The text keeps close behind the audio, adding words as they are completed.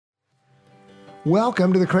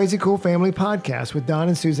Welcome to the Crazy Cool Family Podcast with Don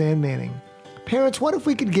and Suzanne Manning. Parents, what if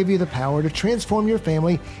we could give you the power to transform your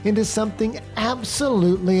family into something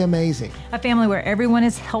absolutely amazing? A family where everyone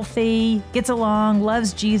is healthy, gets along,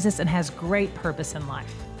 loves Jesus, and has great purpose in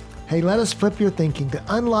life. Hey, let us flip your thinking to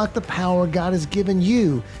unlock the power God has given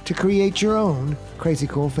you to create your own Crazy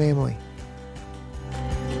Cool family.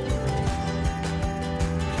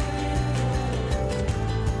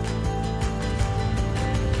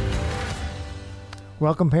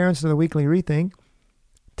 Welcome, parents, to the Weekly Rethink.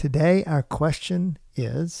 Today, our question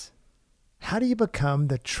is, how do you become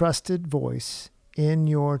the trusted voice in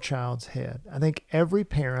your child's head? I think every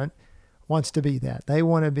parent wants to be that. They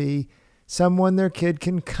want to be someone their kid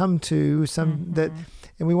can come to, and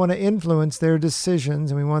we want to influence their decisions,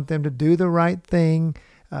 and we want them to do the right thing.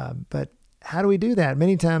 But how do we do that?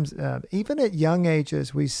 Many times, even at young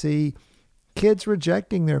ages, we see kids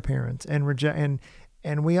rejecting their parents, and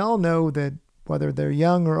we all know that whether they're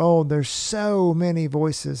young or old, there's so many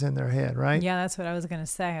voices in their head, right? Yeah, that's what I was going to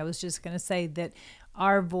say. I was just going to say that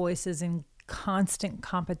our voice is in constant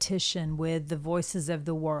competition with the voices of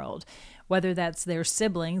the world, whether that's their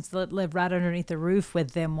siblings that live right underneath the roof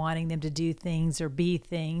with them, wanting them to do things or be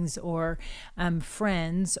things, or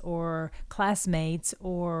friends or classmates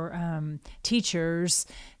or teachers,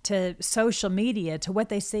 to social media, to what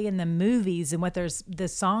they see in the movies and the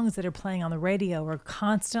songs that are playing on the radio, are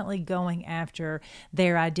constantly going after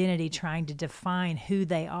their identity, trying to define who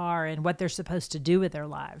they are and what they're supposed to do with their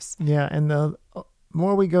lives. Yeah, and the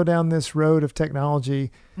more we go down this road of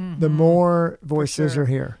technology, the more voices are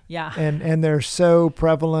here. Yeah. And they're so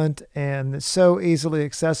prevalent and so easily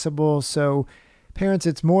accessible. So parents,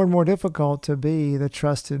 it's more and more difficult to be the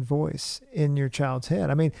trusted voice in your child's head.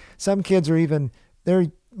 I mean, some kids they're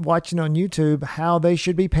watching on YouTube how they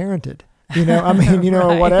should be parented. Right,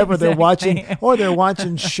 or whatever. Exactly. They're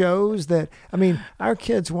watching shows our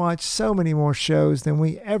kids watch so many more shows than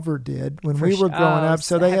we ever did when we were growing up.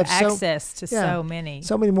 So they have access to so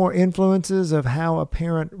many more influences of how a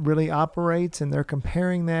parent really operates, and they're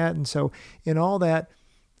comparing that. And so in all that,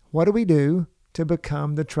 what do we do to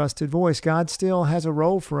become the trusted voice? God still has a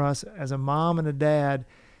role for us as a mom and a dad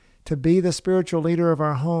to be the spiritual leader of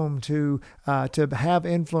our home, to have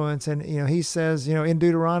influence. And, he says, in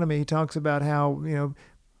Deuteronomy, he talks about how,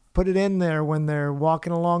 put it in there when they're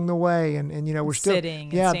walking along the way. And we're still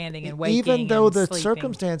sitting and standing and waking, even though the sleeping.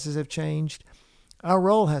 Circumstances have changed, our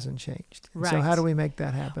role hasn't changed. Right. So how do we make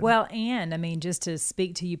that happen? Well, and just to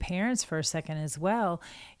speak to you parents for a second as well,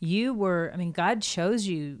 God chose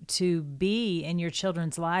you to be in your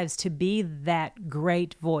children's lives, to be that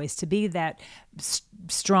great voice, to be that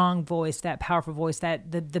strong voice, that powerful voice,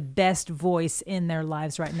 that the best voice in their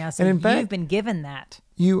lives right now. So you've been given that.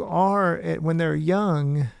 You are, when they're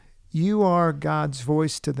young, you are God's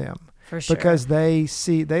voice to them. For sure. Because they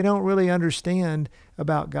don't really understand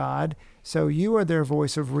about God. So you are their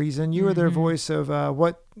voice of reason. You are their voice of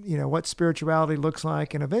what spirituality looks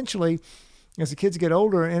like. And eventually, as the kids get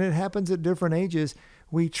older, and it happens at different ages,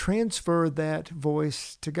 we transfer that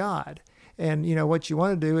voice to God. And what you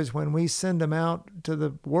want to do is, when we send them out to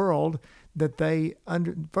the world, that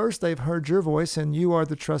first they've heard your voice and you are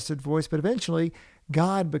the trusted voice, but eventually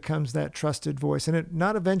God becomes that trusted voice. And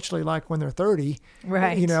not eventually like when they're 30,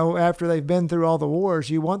 right? After they've been through all the wars.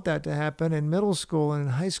 You want that to happen in middle school and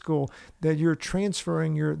in high school, that you're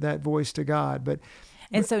transferring that voice to God.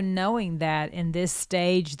 And so knowing that in this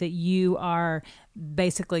stage that you are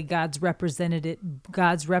basically God's represented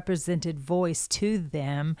voice to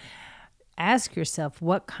them, ask yourself,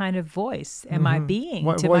 what kind of voice am I being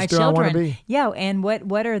to my children? I want to be? Yeah, and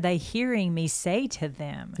what are they hearing me say to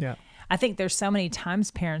them? Yeah. I think there's so many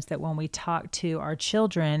times, parents, that when we talk to our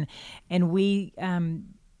children and we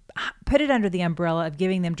put it under the umbrella of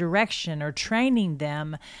giving them direction or training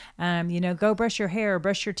them, go brush your hair or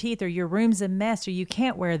brush your teeth, or your room's a mess, or you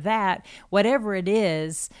can't wear that, whatever it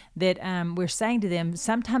is that we're saying to them,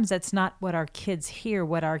 sometimes that's not what our kids hear.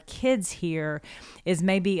 What our kids hear is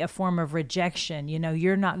maybe a form of rejection.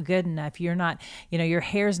 You're not good enough. You're not, your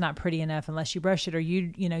hair's not pretty enough unless you brush it, or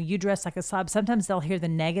you dress like a slob. Sometimes they'll hear the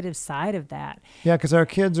negative side of that. Yeah, because our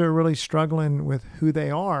kids are really struggling with who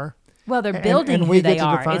they are. Well, they're building who they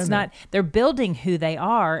are. It's not, they're building who they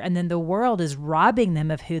are, and then the world is robbing them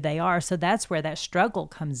of who they are. So that's where that struggle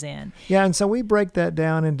comes in. Yeah, and so we break that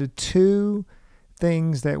down into two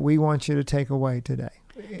things that we want you to take away today.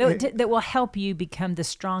 That will help you become the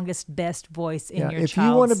strongest, best voice in your child's If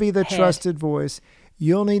you want to be the head. trusted voice,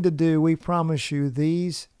 you'll need to do, we promise you,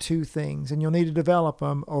 these two things, and you'll need to develop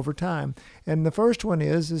them over time. And the first one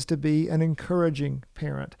is to be an encouraging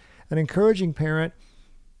parent. An encouraging parent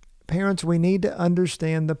parents, we need to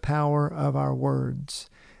understand the power of our words.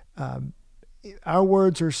 Our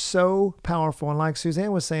words are so powerful. And like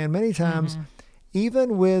Suzanne was saying, many times,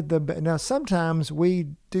 even with now sometimes we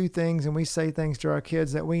do things and we say things to our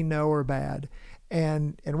kids that we know are bad.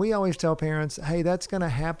 And we always tell parents, hey, that's going to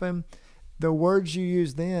happen. The words you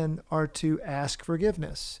use then are to ask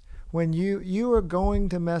forgiveness. When you are going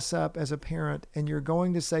to mess up as a parent and you're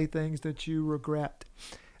going to say things that you regret,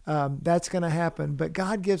 that's going to happen. But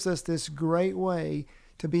God gives us this great way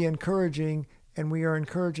to be encouraging, and we are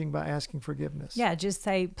encouraging by asking forgiveness. Yeah, just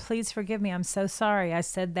say, please forgive me. I'm so sorry. I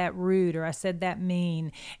said that rude or I said that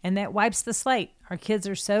mean. And that wipes the slate. Our kids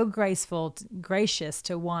are so gracious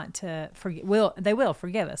to want to forgive. They will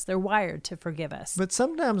forgive us. They're wired to forgive us. But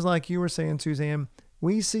sometimes, like you were saying, Suzanne,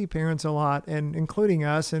 we see parents a lot, and including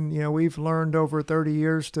us, and we've learned over 30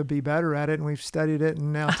 years to be better at it, and we've studied it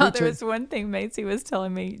and now teach it. There was one thing Macy was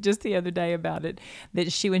telling me just the other day about it,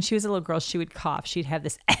 that when she was a little girl, she would cough. She'd have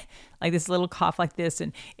this like this little cough like this,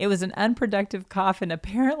 and it was an unproductive cough, and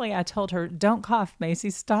apparently I told her, don't cough, Macy,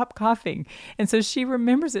 stop coughing. And so she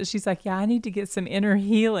remembers it. She's like, yeah, I need to get some inner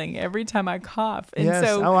healing every time I cough. And yes.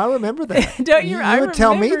 So, I remember that. Don't you? You would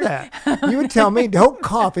tell me that. You would tell me, don't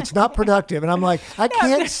cough. It's not productive. And I'm like, I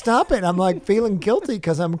can't stop it. I'm like feeling guilty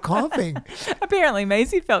because I'm coughing. Apparently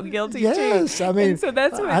Macy felt guilty too. Yes. I mean, so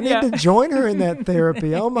that's what, I need to join her in that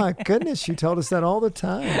therapy. Oh my goodness. She told us that all the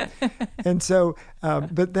time. And so,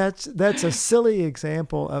 but that's a silly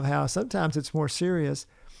example of how sometimes it's more serious.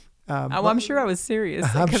 I'm sure I was serious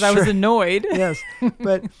because I was annoyed. Yes.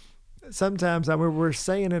 But sometimes we're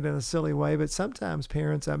saying it in a silly way, but sometimes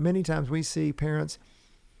parents, many times we see parents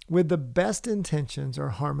with the best intentions are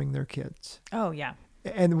harming their kids. Oh, yeah.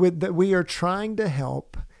 And we are trying to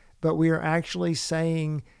help, but we are actually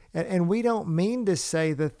saying, and we don't mean to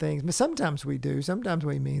say the things, but sometimes we do, sometimes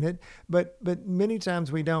we mean it, but many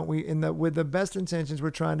times we don't. With the best intentions, we're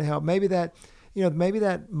trying to help. Maybe that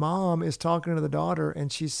mom is talking to the daughter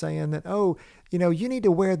and she's saying that, oh, you need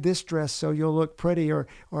to wear this dress so you'll look pretty, or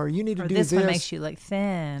you need to do this. This one makes you look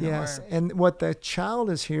thin. Yes. And what the child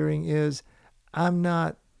is hearing is, I'm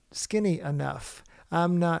not skinny enough.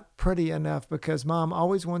 I'm not pretty enough because mom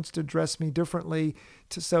always wants to dress me differently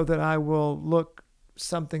so that I will look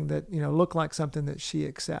something that, look like something that she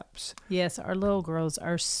accepts. Yes. Our little girls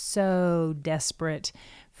are so desperate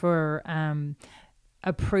for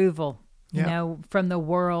approval. From the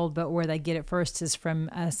world, but where they get it first is from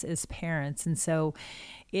us as parents. And so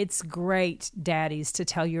it's great, daddies, to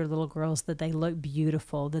tell your little girls that they look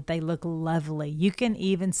beautiful, that they look lovely. You can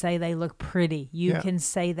even say they look pretty. You can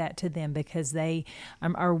say that to them because they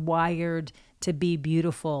are wired to be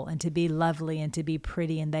beautiful and to be lovely and to be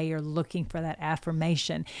pretty, and they are looking for that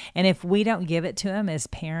affirmation. And if we don't give it to them as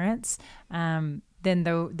parents, then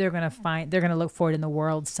they're going to look for it in the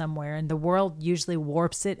world somewhere, and the world usually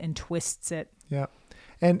warps it and twists it. Yeah.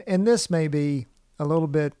 And this may be a little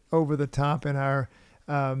bit over the top in our,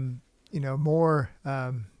 more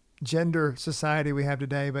gender society we have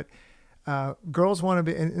today, but girls want to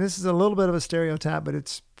be, and this is a little bit of a stereotype, but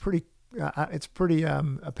it's pretty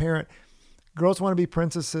apparent. Girls want to be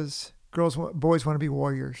princesses. Boys want to be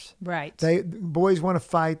warriors. Right. Boys want to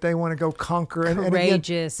fight. They want to go conquer.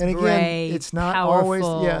 Courageous, and again, brave, it's not powerful.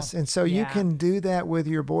 always, yes. And so you can do that with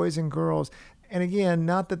your boys and girls. And again,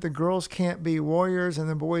 not that the girls can't be warriors and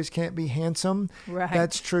the boys can't be handsome. Right.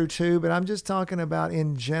 That's true too. But I'm just talking about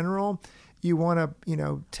in general. You want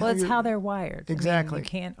to, tell it's how they're wired. Exactly. You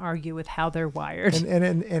can't argue with how they're wired.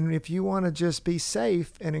 And if you want to just be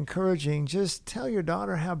safe and encouraging, just tell your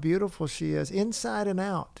daughter how beautiful she is inside and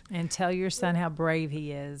out. And tell your son how brave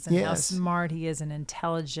he is and how smart he is and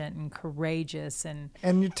intelligent and courageous. And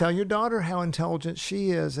you tell your daughter how intelligent she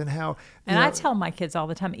is and how... And I tell my kids all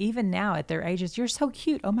the time, even now at their ages, you're so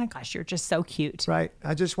cute. Oh my gosh, you're just so cute. Right.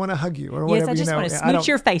 I just want to hug you or whatever. Yes, I just want to smooch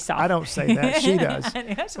your face off. I don't say that. She does.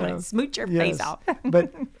 I just want to smooch your face off.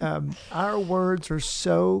 But our words are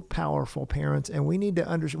so powerful, parents, and we need to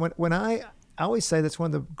understand. When I always say that's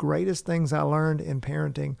one of the greatest things I learned in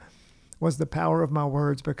parenting was the power of my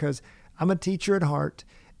words, because I'm a teacher at heart,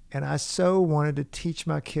 and I so wanted to teach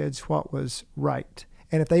my kids what was right.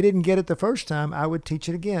 And if they didn't get it the first time, I would teach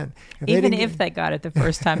it again. If they got it the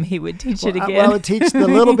first time, he would teach it again. I would teach the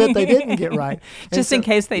little bit they didn't get right. Just in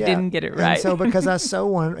case they didn't get it right. And so because I so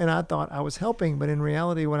wanted, and I thought I was helping, but in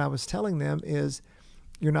reality what I was telling them is,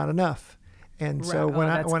 you're not enough. And so when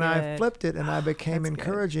I flipped it and I became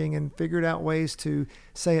encouraging and figured out ways to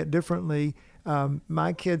say it differently,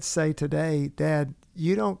 my kids say today, Dad,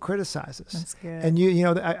 you don't criticize us. That's good.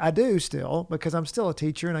 And I do still, because I'm still a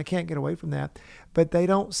teacher and I can't get away from that. but they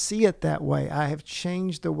don't see it that way. I have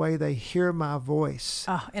changed the way they hear my voice.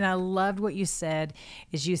 Oh, and I loved what you said,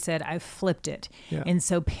 is you said, I flipped it. Yeah. And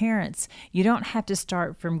so parents, you don't have to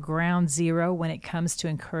start from ground zero when it comes to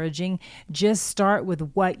encouraging. Just start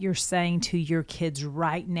with what you're saying to your kids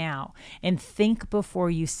right now and think before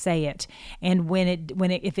you say it. And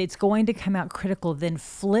if it's going to come out critical, then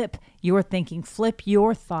flip your thinking, flip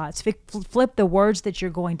your thoughts, flip the words that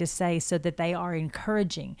you're going to say so that they are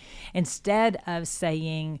encouraging. Instead of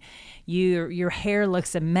saying your hair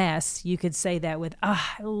looks a mess, you could say that with, I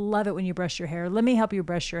love it when you brush your hair. Let me help you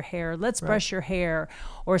brush your hair. Let's brush your hair,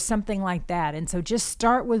 or something like that. And so just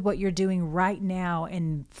start with what you're doing right now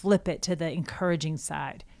and flip it to the encouraging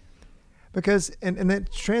side. Because, and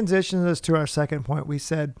that transitions us to our second point. We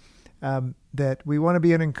said that we want to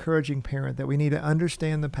be an encouraging parent, that we need to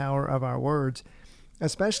understand the power of our words,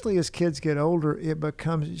 especially as kids get older.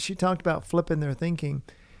 She talked about flipping their thinking.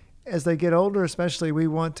 As they get older, especially, we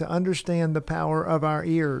want to understand the power of our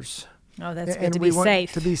ears. Oh, that's good. And to we be want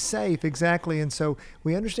safe. to be safe, exactly. And so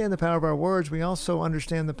we understand the power of our words. We also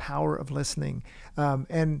understand the power of listening.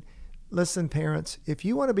 And listen, parents, if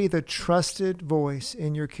you want to be the trusted voice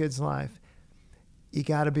in your kid's life, you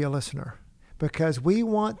got to be a listener, because we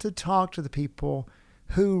want to talk to the people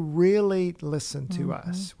who really listen to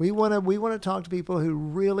us. We want to talk to people who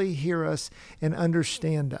really hear us and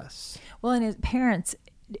understand us. Well, and as parents,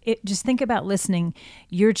 just think about listening.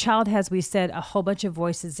 Your child has, we said, a whole bunch of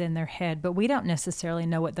voices in their head, but we don't necessarily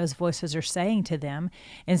know what those voices are saying to them.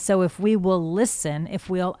 And so if we will listen, if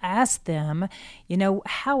we'll ask them,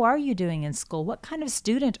 how are you doing in school? What kind of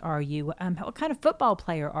student are you? What kind of football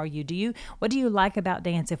player are you? What do you like about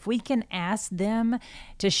dance? If we can ask them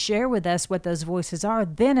to share with us what those voices are,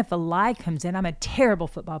 then if a lie comes in, I'm a terrible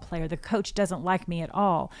football player, the coach doesn't like me at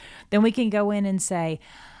all, then we can go in and say,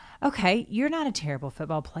 okay, you're not a terrible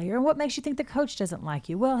football player. What makes you think the coach doesn't like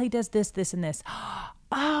you? Well, he does this, this, and this.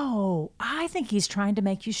 Oh, I think he's trying to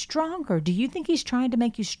make you stronger. Do you think he's trying to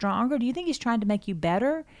make you stronger? Do you think he's trying to make you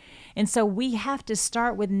better? And so we have to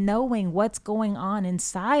start with knowing what's going on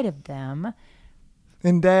inside of them.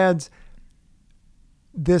 And dads,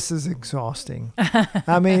 this is exhausting.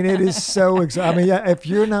 I mean, it is so exhausting. I mean, if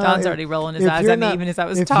you're not... Don's already rolling his eyes at me even as I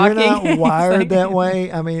was talking. If you're not wired that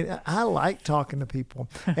way, I mean, I like talking to people,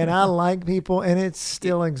 and I like people, and it's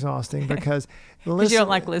still exhausting because... Because you don't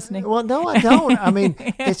like listening? Well, no, I don't. I mean,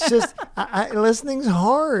 it's just, listening's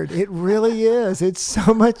hard. It really is. It's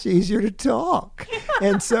so much easier to talk.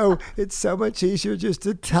 And so it's so much easier just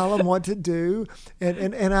to tell them what to do.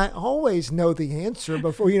 And I always know the answer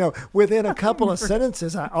before, within a couple of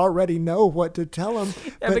sentences, I already know what to tell them.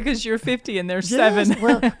 Yeah, because you're 50 and they're 7.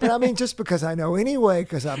 Well, but I mean, just because I know anyway,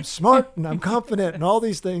 because I'm smart and I'm confident and all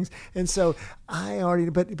these things. And so I already,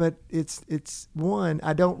 but it's one,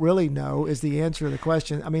 I don't really know is the answer to the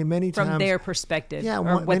question. I mean, many times. From their perspective,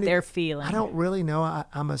 or what they're feeling. I don't really know.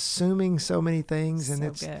 I'm assuming so many things, and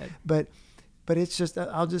it's good. But it's just,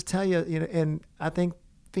 I'll just tell you, and I think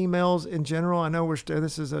females in general, I know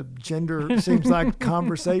this is a gender, seems like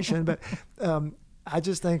conversation, but I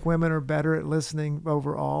just think women are better at listening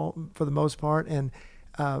overall for the most part.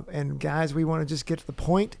 And guys, we want to just get to the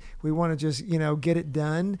point. We want to just, get it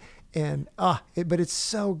done. And, but it's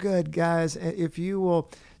so good, guys. If you will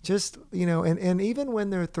just, and even when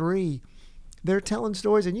they're 3, they're telling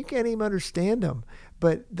stories and you can't even understand them,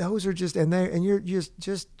 but those are just, and you're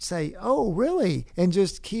just say, oh, really? And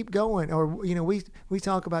just keep going. Or, we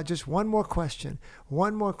talk about just one more question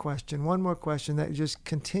that just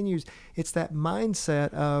continues. It's that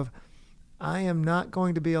mindset of, I am not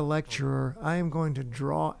going to be a lecturer. I am going to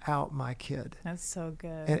draw out my kid. That's so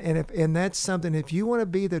good. And that's something, if you want to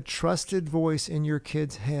be the trusted voice in your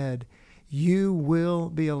kid's head, you will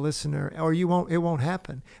be a listener, or it won't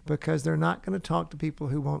happen, because they're not going to talk to people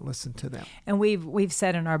who won't listen to them. And we've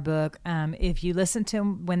said in our book, if you listen to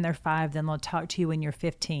them when they're 5, then they'll talk to you when you're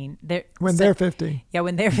 15. They're 15. Yeah,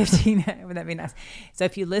 when they're 15, wouldn't that be nice? So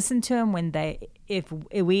if you listen to them if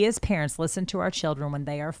we as parents listen to our children when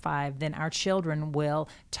they are 5, then our children will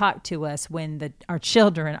talk to us when our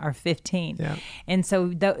children are 15. Yeah. And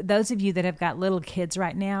so those of you that have got little kids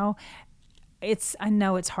right now, I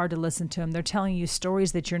know it's hard to listen to them. They're telling you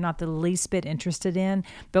stories that you're not the least bit interested in,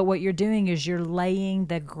 but what you're doing is you're laying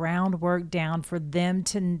the groundwork down for them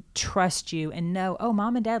to trust you and know, oh,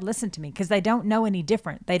 mom and dad listen to me, because they don't know any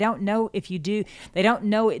different. They don't know if you do. They don't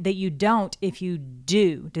know that you don't if you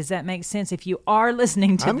do. Does that make sense? If you are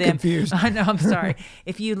listening to them. I'm confused. I know, I'm sorry.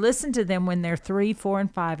 If you listen to them when they're 3, 4,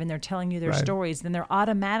 and 5 and they're telling you their stories, then they're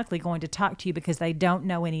automatically going to talk to you because they don't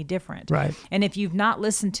know any different. Right. And if you've not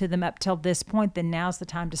listened to them up till this point, then now's the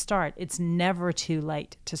time to start. It's never too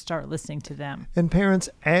late to start listening to them. And parents,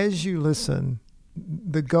 as you listen,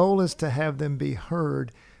 the goal is to have them be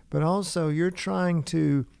heard, but also you're trying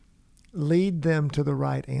to lead them to the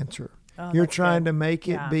right answer. Oh, You're that's trying good. to make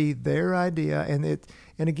it Yeah. be their idea,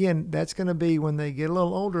 and again, that's going to be when they get a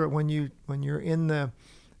little older. When you're in the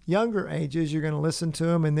younger ages, you're going to listen to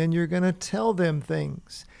them, and then you're going to tell them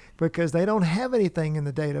things because they don't have anything in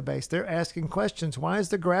the database. They're asking questions. Why is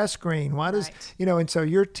the grass green? Why does Right. And so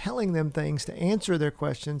you're telling them things to answer their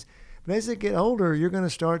questions. But as they get older, you're going to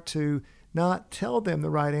start to not tell them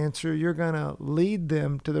the right answer. You're going to lead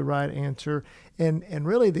them to the right answer. And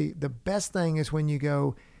really the best thing is when you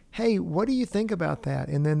go, hey, what do you think about that?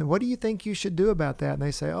 And then what do you think you should do about that? And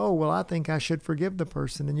they say, oh, well, I think I should forgive the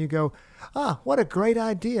person. And you go, what a great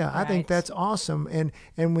idea. I think Right. that's awesome.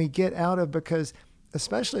 And we get out of, because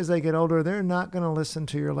especially as they get older, they're not going to listen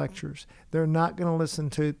to your lectures. They're not going to listen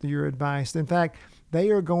to your advice. In fact, they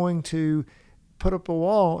are going to put up a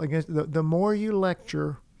wall against the more you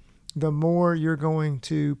lecture, the more they're going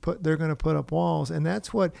to put up walls. And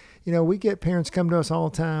that's what, we get parents come to us all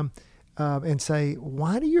the time and say,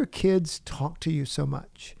 why do your kids talk to you so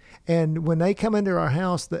much? And when they come into our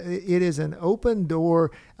house, it is an open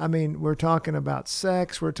door. I mean, we're talking about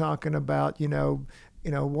sex. We're talking about,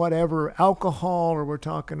 whatever, alcohol, or we're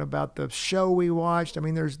talking about the show we watched. I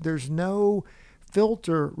mean, there's no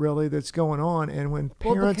filter really that's going on. And when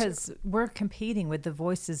parents, Well, because we're competing with the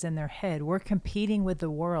voices in their head. We're competing with the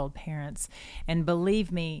world, parents. And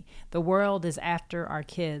believe me, the world is after our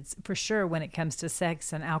kids for sure when it comes to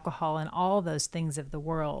sex and alcohol and all those things of the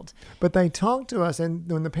world. but they talk to us,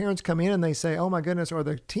 and when the parents come in and they say, oh my goodness, or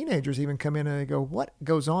the teenagers even come in and they go, what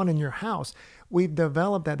goes on in your house? We've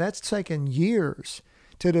developed that. That's taken years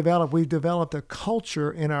to develop. We've developed a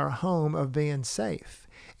culture in our home of being safe.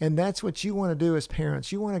 And that's what you want to do as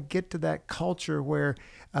parents. You want to get to that culture where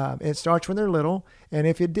it starts when they're little. And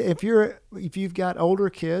if you've got older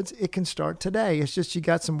kids, it can start today. It's just you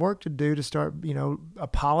got some work to do to start,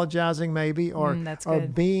 apologizing maybe, or That's or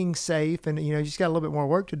good. being safe. And you just got a little bit more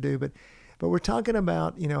work to do. But we're talking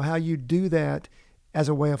about how you do that as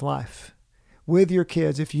a way of life with your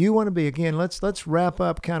kids. If you want to be, again, let's wrap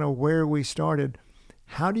up kind of where we started.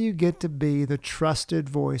 How do you get to be the trusted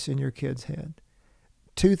voice in your kid's head?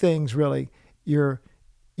 Two things really. You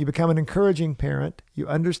become an encouraging parent. You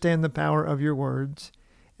understand the power of your words,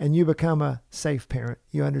 and you become a safe parent.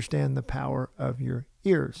 You understand the power of your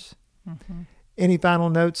ears. Mm-hmm. Any final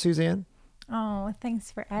notes, Suzanne? Oh,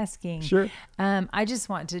 thanks for asking. Sure. I just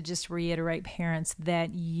want to just reiterate, parents, that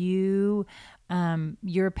your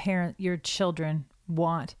children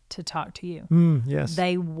want to talk to you. Yes.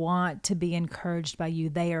 They want to be encouraged by you.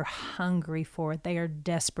 They are hungry for it. They are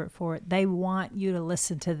desperate for it. They want you to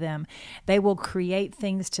listen to them. They will create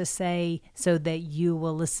things to say so that you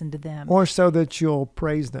will listen to them. Or so that you'll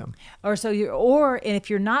praise them. Or if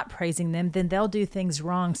you're not praising them, then they'll do things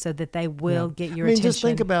wrong so that they will get your attention. Just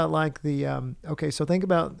think about like so think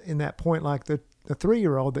about in that point, like the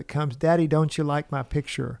 3-year-old that comes, Daddy, don't you like my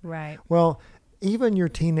picture? Right. Well, even your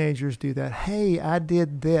teenagers do that. Hey, I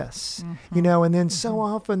did this, and then so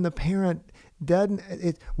often the parent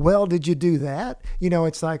doesn't, well, did you do that?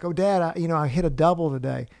 It's like, oh, Dad, I hit a double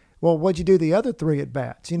today. Well, what'd you do the other 3 at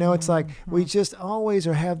bats? It's like we just always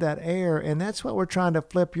have that air. And that's what we're trying to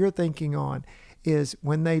flip your thinking on, is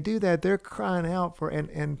when they do that, they're crying out for,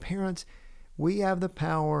 and parents, we have the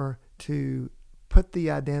power to put the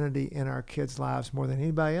identity in our kids' lives more than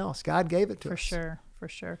anybody else. God gave it to us. For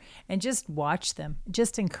sure. And just watch them.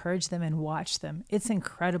 Just encourage them and watch them. It's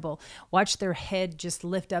incredible. Watch their head just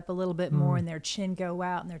lift up a little bit more and their chin go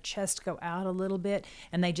out and their chest go out a little bit.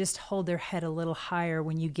 And they just hold their head a little higher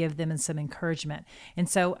when you give them some encouragement. And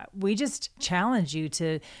so we just challenge you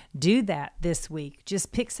to do that this week.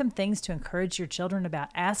 Just pick some things to encourage your children about.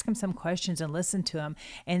 Ask them some questions and listen to them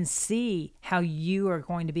and see how you are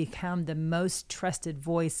going to become the most trusted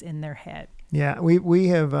voice in their head. Yeah, we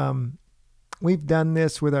have... We've done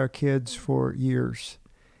this with our kids for years,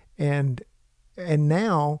 and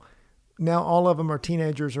now all of them are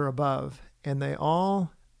teenagers or above, and they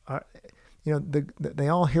all are, they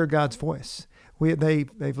all hear God's voice.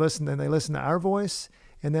 They've listened, and they listen to our voice,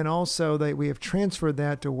 and then also we have transferred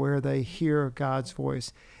that to where they hear God's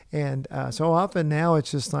voice, and so often now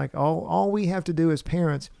it's just like all we have to do as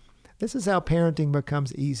parents. This is how parenting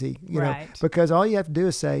becomes easy, because all you have to do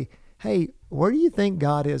is say, "Hey, where do you think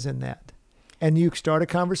God is in that?" And you start a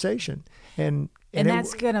conversation, and And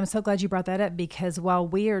that's good. I'm so glad you brought that up, because while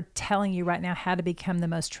we are telling you right now how to become the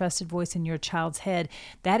most trusted voice in your child's head,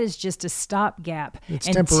 that is just a stopgap. It's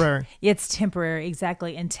temporary. It's temporary,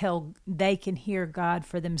 exactly, until they can hear God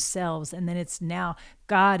for themselves. And then it's now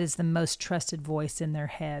God is the most trusted voice in their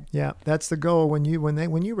head. Yeah, that's the goal. When you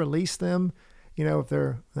release them,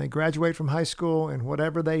 if they graduate from high school and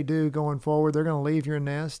whatever they do going forward, they're going to leave your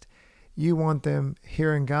nest. You want them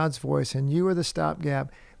hearing God's voice, and you are the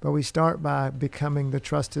stopgap. But we start by becoming the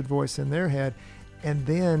trusted voice in their head, and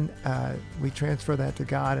then we transfer that to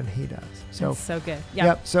God, and He does. So that's so good. Yeah.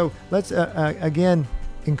 Yep. So let's again,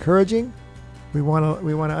 encouraging. We want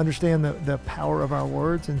to understand the power of our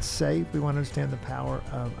words, and safe. We want to understand the power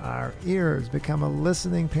of our ears. Become a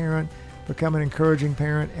listening parent. Become an encouraging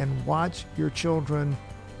parent, and watch your children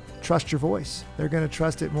trust your voice. They're going to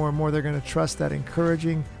trust it more and more. They're going to trust that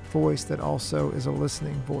encouraging voice that also is a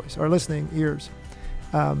listening voice, or listening ears.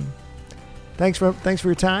 Thanks for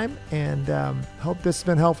your time, and hope this has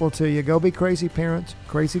been helpful to you. Go be crazy parents,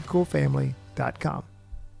 crazycoolfamily.com.